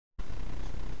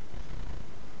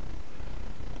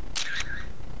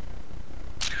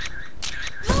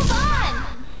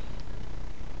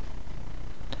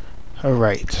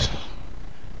Alright.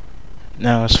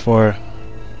 Now it's for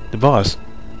the boss.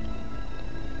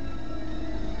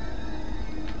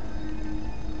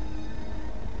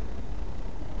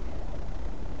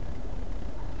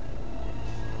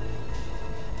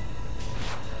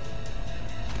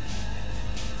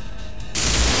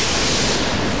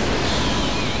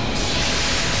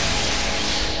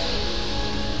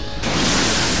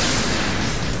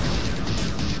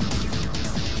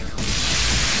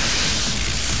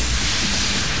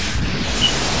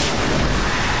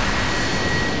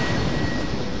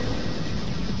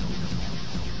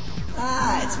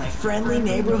 It's my friendly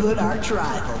neighborhood arch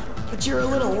rival. But you're a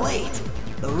little late.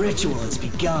 The ritual has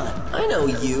begun. I know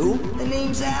you. The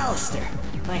name's Alastor.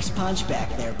 Nice punch back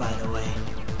there, by the way.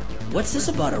 What's this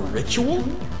about a ritual?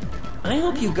 I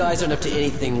hope you guys aren't up to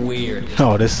anything weird.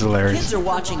 Oh, this is hilarious. Kids are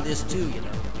watching this too, you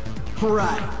know.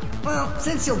 Right. Well,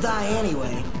 since you'll die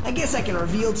anyway, I guess I can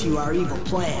reveal to you our evil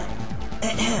plan.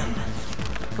 Ahem.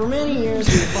 For many years,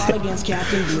 we have fought against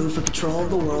Captain Blue for control of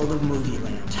the world of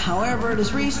Movieland. However, it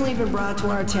has recently been brought to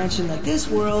our attention that this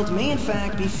world may in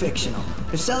fact be fictional.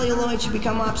 If celluloid should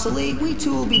become obsolete, we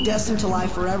too will be destined to lie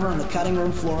forever on the cutting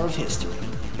room floor of history.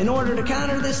 In order to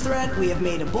counter this threat, we have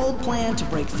made a bold plan to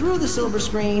break through the silver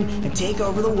screen and take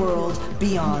over the world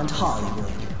beyond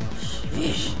Hollywood.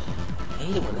 Sheesh. I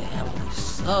hate it when they have all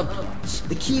these subplots.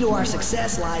 The key to our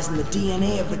success lies in the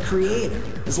DNA of the Creator.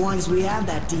 As long as we have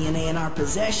that DNA in our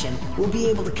possession, we'll be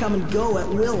able to come and go at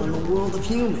will in the world of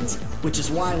humans, which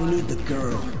is why we need the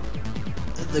girl.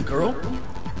 The girl?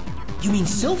 You mean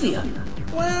Sylvia?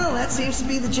 Well, that seems to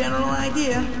be the general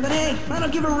idea. But hey, I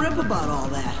don't give a rip about all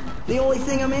that. The only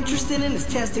thing I'm interested in is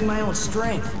testing my own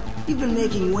strength. You've been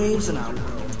making waves in our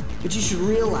world, but you should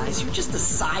realize you're just a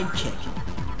sidekick.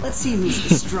 Let's see who's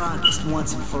the strongest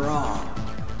once and for all.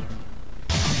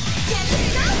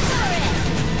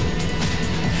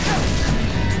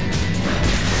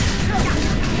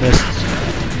 Missed.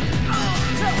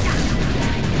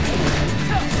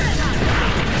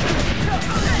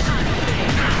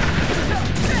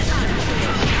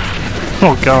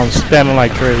 Oh god, I'm spamming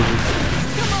like crazy.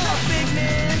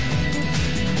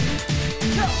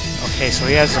 Okay, so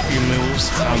he has a few moves.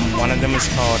 One of them is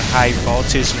called High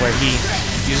Voltage, where he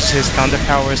uses his thunder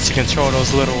powers to control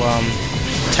those little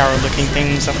tower-looking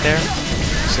things up there.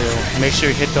 So make sure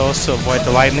you hit those to avoid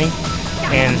the lightning.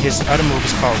 And his other move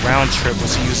is called Round Trip,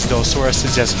 which he uses those swords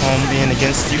to just home in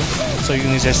against you. So you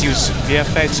can just use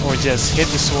VFX or just hit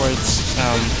the swords.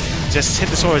 Just hit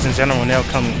the swords in general, and they'll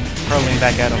come hurling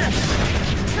back at him.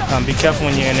 Be careful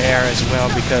when you're in the air as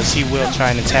well, because he will try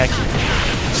and attack you.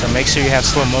 So make sure you have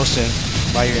slow motion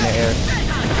while you're in the air.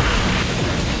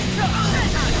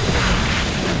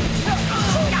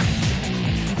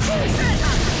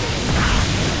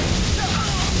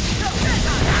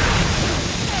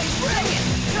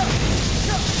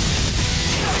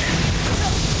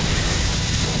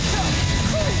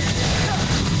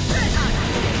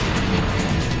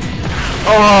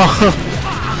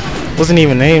 Oh, wasn't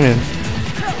even aiming.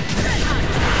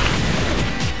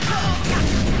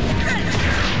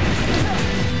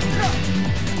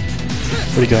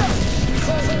 Where'd he go?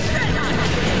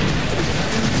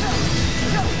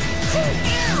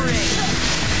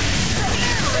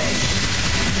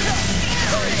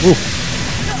 Ooh.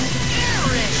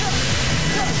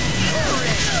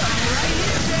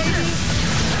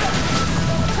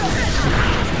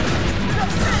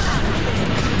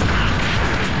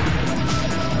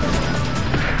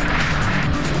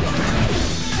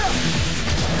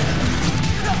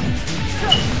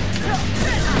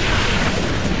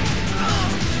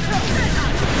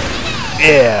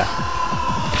 Yeah.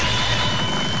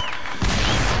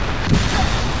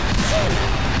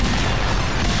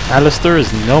 Alastor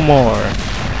is no more.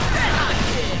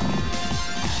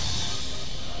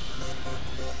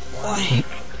 Why,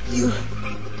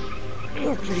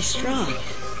 you're pretty strong.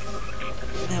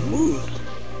 That move,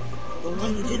 the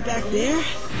one you did back there?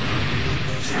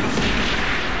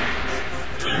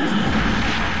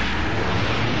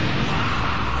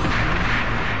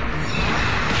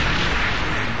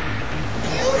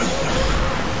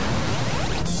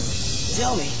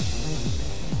 Tell me,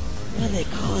 what do they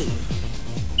call you?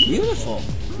 Beautiful.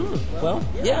 Well,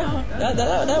 yeah,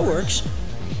 that works.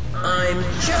 I'm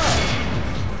Joe.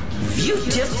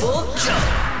 Viewtiful Joe.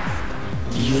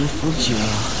 Beautiful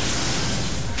Joe.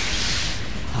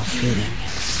 How fitting.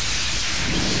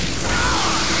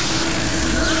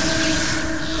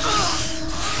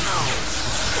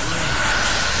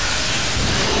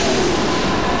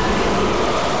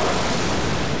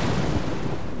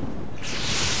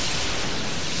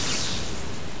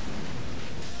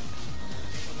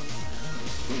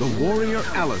 The warrior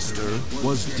Master Alastor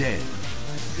was dead.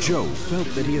 Joe felt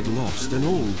that he had lost an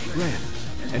old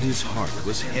friend, and his heart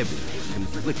was heavy with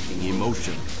conflicting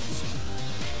emotions.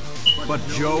 But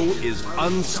Joe is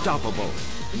unstoppable.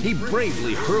 He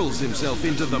bravely hurls himself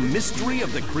into the mystery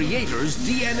of the Creator's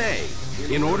DNA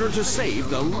in order to save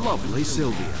the lovely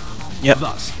Sylvia. Yep.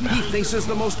 Thus, he faces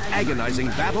the most agonizing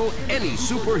battle any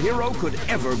superhero could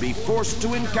ever be forced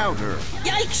to encounter.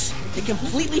 Yikes! I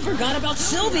completely forgot about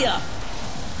Sylvia!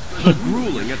 The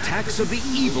grueling attacks of the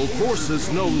evil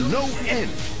forces know no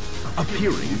end.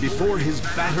 Appearing before his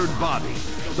battered body,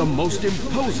 the most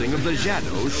imposing of the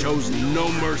Shadows shows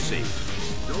no mercy.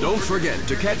 Don't forget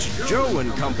to catch Joe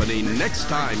and company next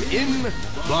time in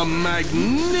The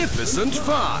Magnificent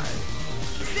Five.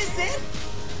 Is this it?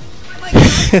 My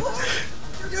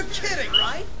God, you're kidding,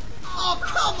 right? Oh,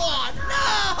 come on!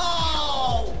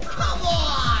 No! Come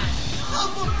on!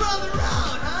 Help a brother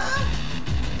out, huh?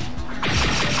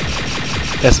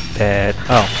 That's bad.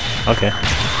 Oh, okay.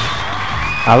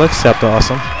 I'll accept.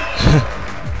 Awesome.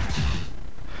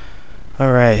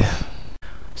 Alright.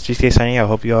 Streetscape signing out.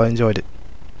 Hope you all enjoyed it.